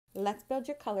Let's build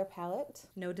your color palette.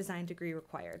 No design degree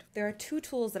required. There are two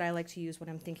tools that I like to use when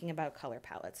I'm thinking about color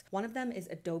palettes. One of them is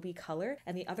Adobe Color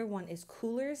and the other one is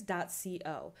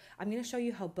coolers.co. I'm going to show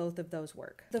you how both of those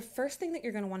work. The first thing that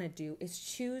you're going to want to do is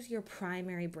choose your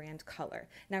primary brand color.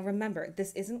 Now remember,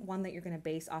 this isn't one that you're going to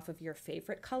base off of your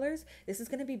favorite colors. This is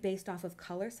going to be based off of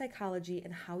color psychology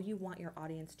and how you want your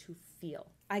audience to feel.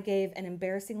 I gave an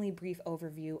embarrassingly brief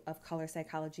overview of color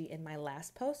psychology in my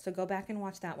last post, so go back and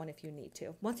watch that one if you need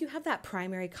to. Once you have that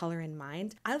primary color in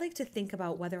mind, I like to think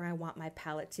about whether I want my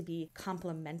palette to be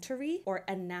complementary or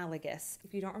analogous.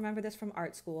 If you don't remember this from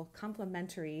art school,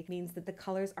 complementary means that the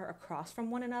colors are across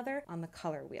from one another on the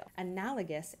color wheel.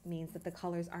 Analogous means that the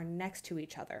colors are next to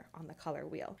each other on the color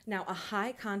wheel. Now, a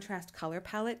high contrast color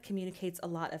palette communicates a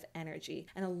lot of energy,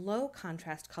 and a low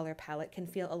contrast color palette can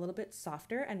feel a little bit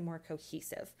softer and more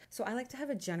cohesive. So I like to have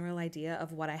a general idea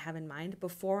of what I have in mind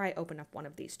before I open up one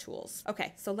of these tools.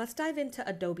 Okay, so let's dive into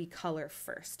Adobe Color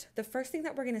first. The first thing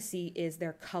that we're going to see is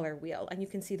their color wheel, and you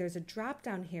can see there's a drop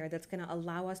down here that's going to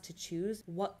allow us to choose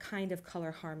what kind of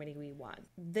color harmony we want.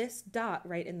 This dot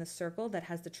right in the circle that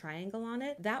has the triangle on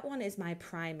it, that one is my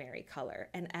primary color,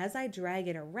 and as I drag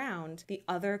it around, the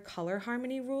other color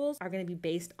harmony rules are going to be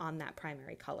based on that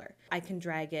primary color. I can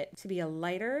drag it to be a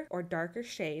lighter or darker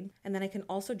shade, and then I can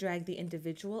also drag the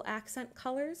individual accent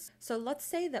colors. So let's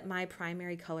say that my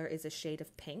primary color is a shade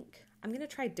of pink. I'm going to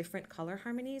try different color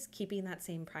harmonies, keeping that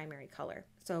same primary color.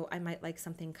 So I might like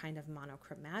something kind of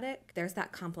monochromatic. There's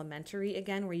that complementary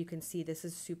again, where you can see this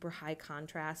is super high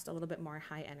contrast, a little bit more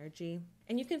high energy.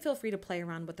 And you can feel free to play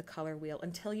around with the color wheel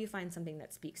until you find something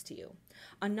that speaks to you.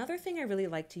 Another thing I really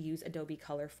like to use Adobe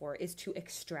Color for is to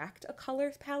extract a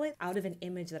color palette out of an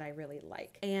image that I really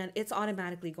like. And it's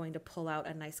automatically going to pull out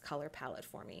a nice color palette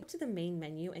for me. Go to the main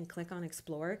menu and click on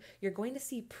Explore. You're going to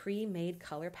see pre-made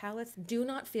color palettes. Do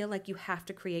not feel like you have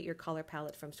to create your color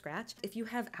palette from scratch. If you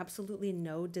have absolutely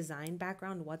no design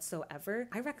background whatsoever,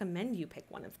 I recommend you pick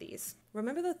one of these.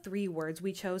 Remember the 3 words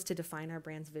we chose to define our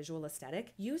brand's visual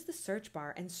aesthetic? Use the search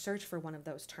bar and search for one of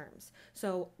those terms.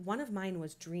 So one of mine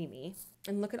was dreamy,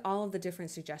 and look at all of the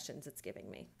different suggestions it's giving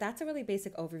me. That's a really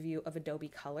basic overview of Adobe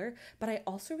Color, but I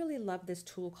also really love this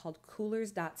tool called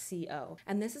coolers.co.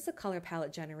 And this is a color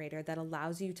palette generator that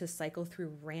allows you to cycle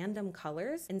through random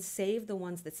colors and save the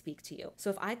ones that speak to you. So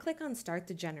if I click on Start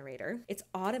the Generator, it's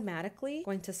automatically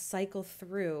going to cycle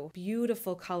through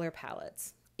beautiful color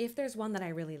palettes. If there's one that I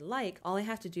really like, all I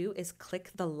have to do is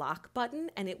click the lock button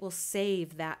and it will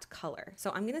save that color. So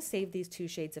I'm going to save these 2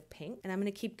 shades of pink, and I'm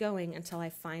going to keep going until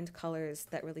I find colors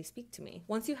that really speak to me.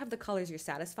 Once you have the colors you're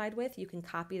satisfied with, you can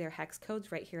copy their hex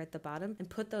codes right here at the bottom and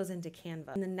put those into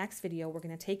Canva. In the next video, we're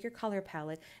going to take your color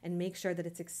palette and make sure that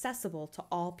it's accessible to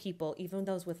all people, even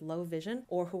those with low vision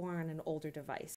or who are on an older device.